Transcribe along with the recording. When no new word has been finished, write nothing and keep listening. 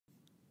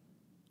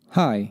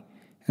Hi,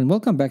 and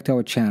welcome back to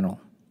our channel.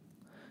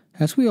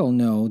 As we all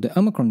know, the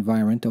Omicron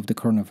variant of the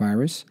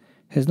coronavirus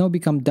has now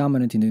become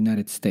dominant in the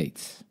United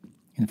States.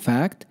 In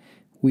fact,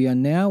 we are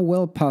now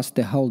well past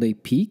the holiday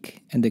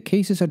peak, and the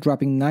cases are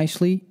dropping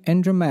nicely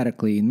and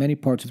dramatically in many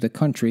parts of the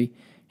country,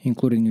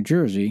 including New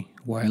Jersey,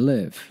 where I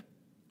live.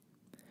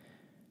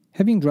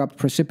 Having dropped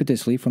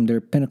precipitously from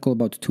their pinnacle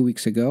about 2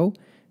 weeks ago,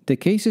 the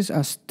cases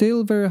are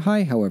still very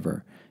high,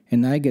 however,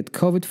 and I get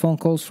COVID phone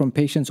calls from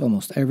patients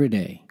almost every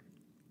day.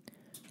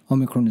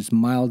 Omicron is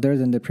milder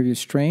than the previous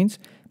strains,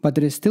 but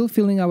it is still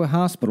filling our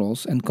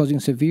hospitals and causing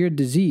severe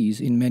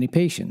disease in many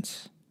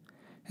patients.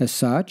 As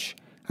such,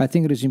 I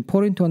think it is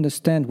important to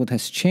understand what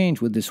has changed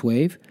with this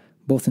wave,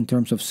 both in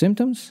terms of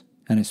symptoms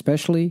and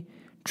especially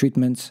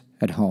treatments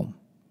at home.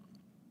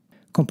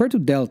 Compared to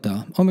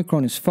Delta,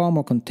 Omicron is far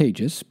more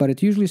contagious, but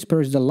it usually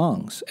spares the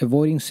lungs,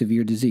 avoiding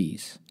severe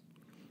disease.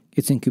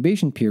 Its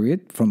incubation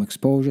period from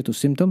exposure to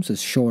symptoms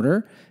is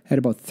shorter at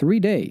about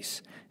 3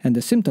 days, and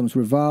the symptoms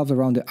revolve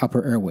around the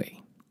upper airway.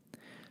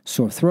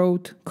 Sore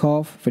throat,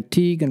 cough,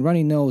 fatigue, and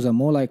runny nose are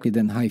more likely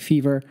than high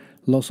fever,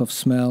 loss of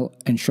smell,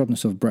 and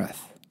shortness of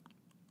breath.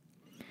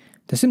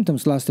 The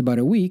symptoms last about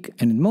a week,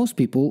 and in most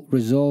people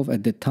resolve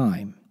at that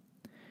time.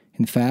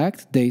 In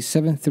fact, days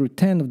 7 through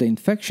 10 of the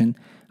infection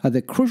are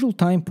the crucial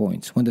time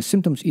points when the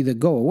symptoms either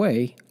go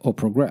away or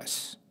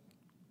progress.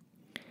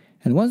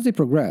 And once they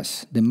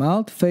progress, the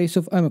mild phase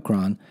of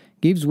Omicron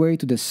gives way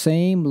to the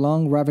same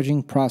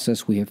lung-ravaging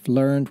process we have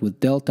learned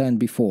with Delta and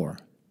before.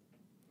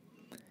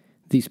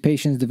 These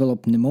patients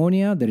develop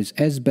pneumonia that is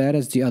as bad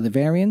as the other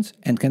variants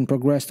and can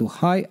progress to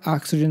high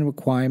oxygen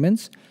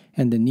requirements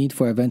and the need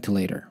for a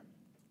ventilator.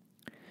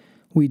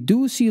 We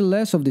do see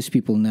less of these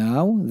people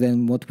now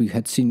than what we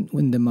had seen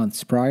in the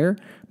months prior,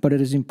 but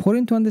it is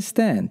important to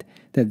understand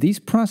that these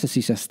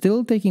processes are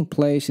still taking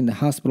place in the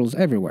hospitals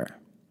everywhere.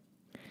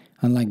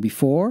 Unlike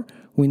before,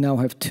 we now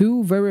have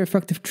 2 very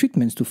effective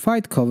treatments to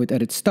fight COVID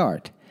at its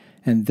start,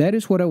 and that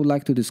is what I would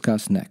like to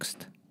discuss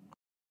next.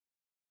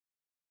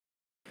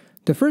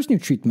 The first new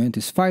treatment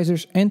is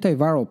Pfizer's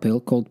antiviral pill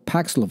called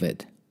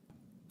Paxlovid.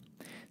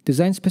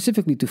 Designed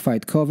specifically to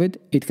fight COVID,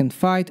 it can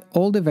fight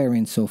all the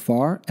variants so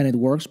far, and it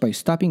works by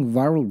stopping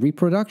viral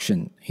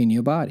reproduction in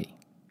your body.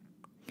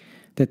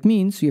 That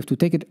means you have to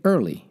take it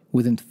early,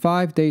 within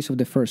 5 days of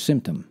the first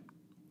symptom.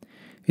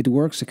 It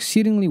works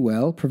exceedingly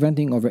well,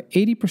 preventing over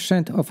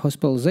 80% of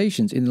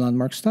hospitalizations in the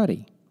landmark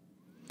study.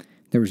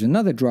 There is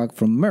another drug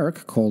from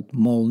Merck called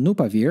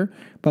Molnupiravir,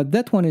 but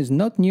that one is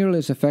not nearly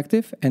as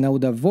effective, and I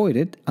would avoid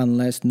it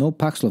unless no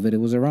Paxlovid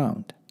was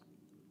around.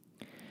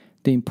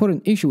 The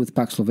important issue with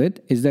Paxlovid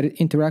is that it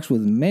interacts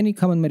with many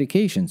common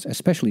medications,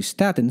 especially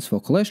statins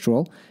for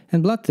cholesterol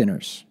and blood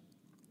thinners.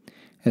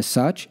 As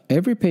such,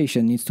 every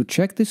patient needs to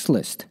check this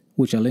list,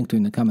 which I'll link to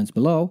in the comments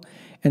below,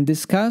 and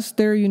discuss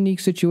their unique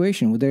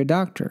situation with their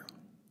doctor.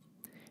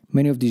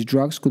 Many of these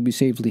drugs could be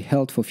safely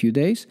held for a few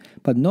days,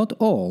 but not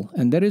all,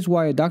 and that is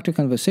why a doctor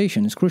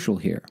conversation is crucial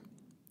here.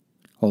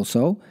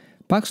 Also,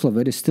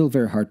 Paxlovid is still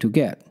very hard to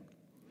get.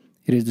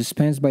 It is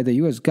dispensed by the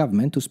US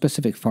government to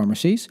specific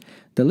pharmacies,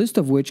 the list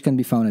of which can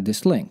be found at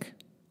this link.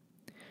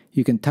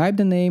 You can type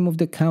the name of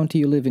the county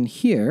you live in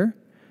here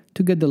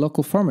to get the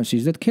local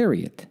pharmacies that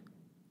carry it.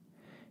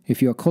 If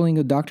you are calling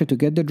your doctor to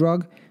get the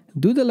drug,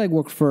 do the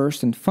legwork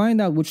first and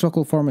find out which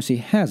local pharmacy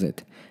has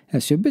it,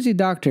 as your busy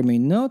doctor may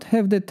not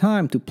have the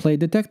time to play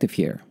detective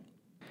here.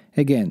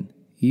 Again,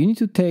 you need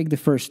to take the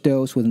first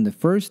dose within the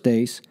first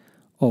days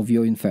of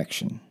your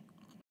infection.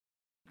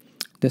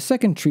 The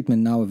second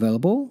treatment now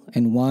available,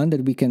 and one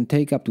that we can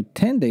take up to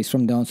 10 days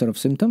from the onset of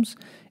symptoms,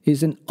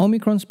 is an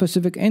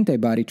Omicron-specific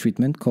antibody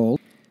treatment called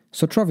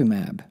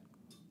sotrovimab.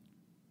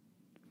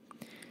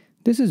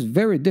 This is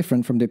very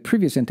different from the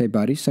previous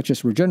antibodies, such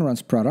as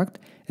Regeneron's product,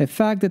 a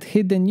fact that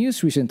hit the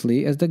news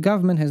recently as the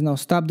government has now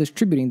stopped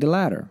distributing the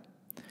latter.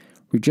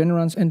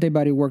 Regeneron's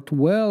antibody worked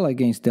well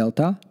against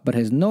Delta, but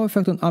has no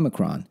effect on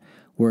Omicron,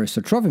 whereas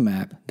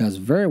sotrovimab does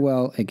very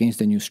well against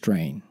the new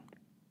strain.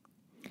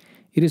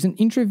 It is an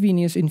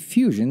intravenous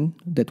infusion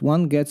that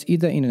one gets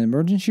either in an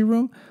emergency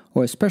room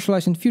or a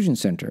specialized infusion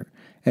center,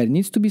 and it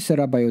needs to be set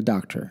up by your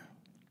doctor.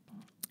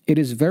 It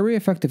is very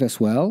effective as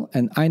well,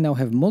 and I now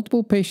have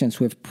multiple patients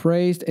who have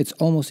praised its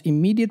almost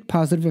immediate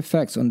positive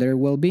effects on their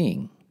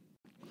well-being.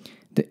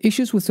 The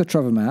issues with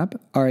sotrovimab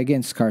are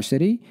again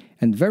scarcity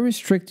and very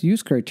strict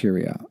use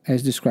criteria,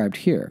 as described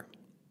here.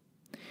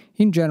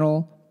 In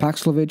general,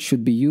 Paxlovid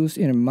should be used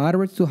in a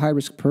moderate to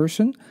high-risk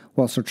person,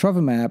 while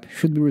sotrovimab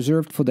should be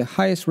reserved for the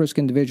highest-risk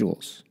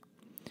individuals.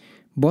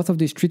 Both of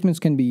these treatments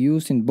can be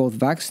used in both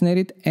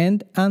vaccinated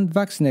and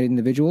unvaccinated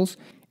individuals.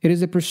 It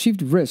is a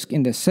perceived risk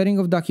in the setting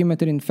of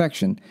documented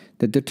infection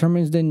that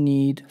determines the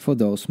need for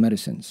those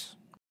medicines.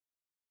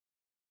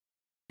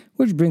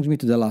 Which brings me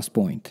to the last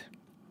point.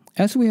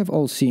 As we have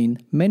all seen,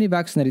 many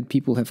vaccinated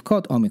people have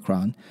caught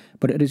Omicron,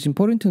 but it is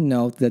important to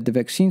note that the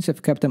vaccines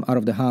have kept them out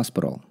of the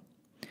hospital.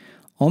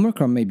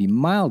 Omicron may be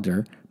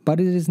milder, but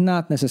it is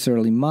not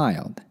necessarily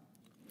mild.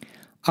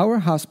 Our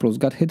hospitals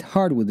got hit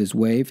hard with this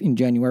wave in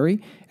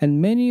January,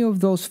 and many of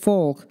those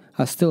folk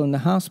are still in the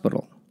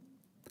hospital.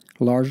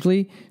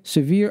 Largely,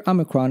 severe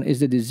Omicron is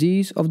the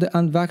disease of the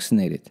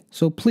unvaccinated,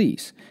 so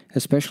please,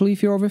 especially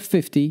if you're over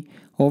 50,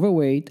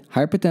 overweight,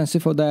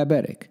 hypertensive, or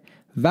diabetic,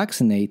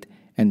 vaccinate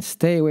and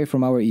stay away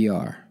from our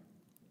ER.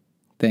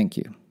 Thank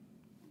you.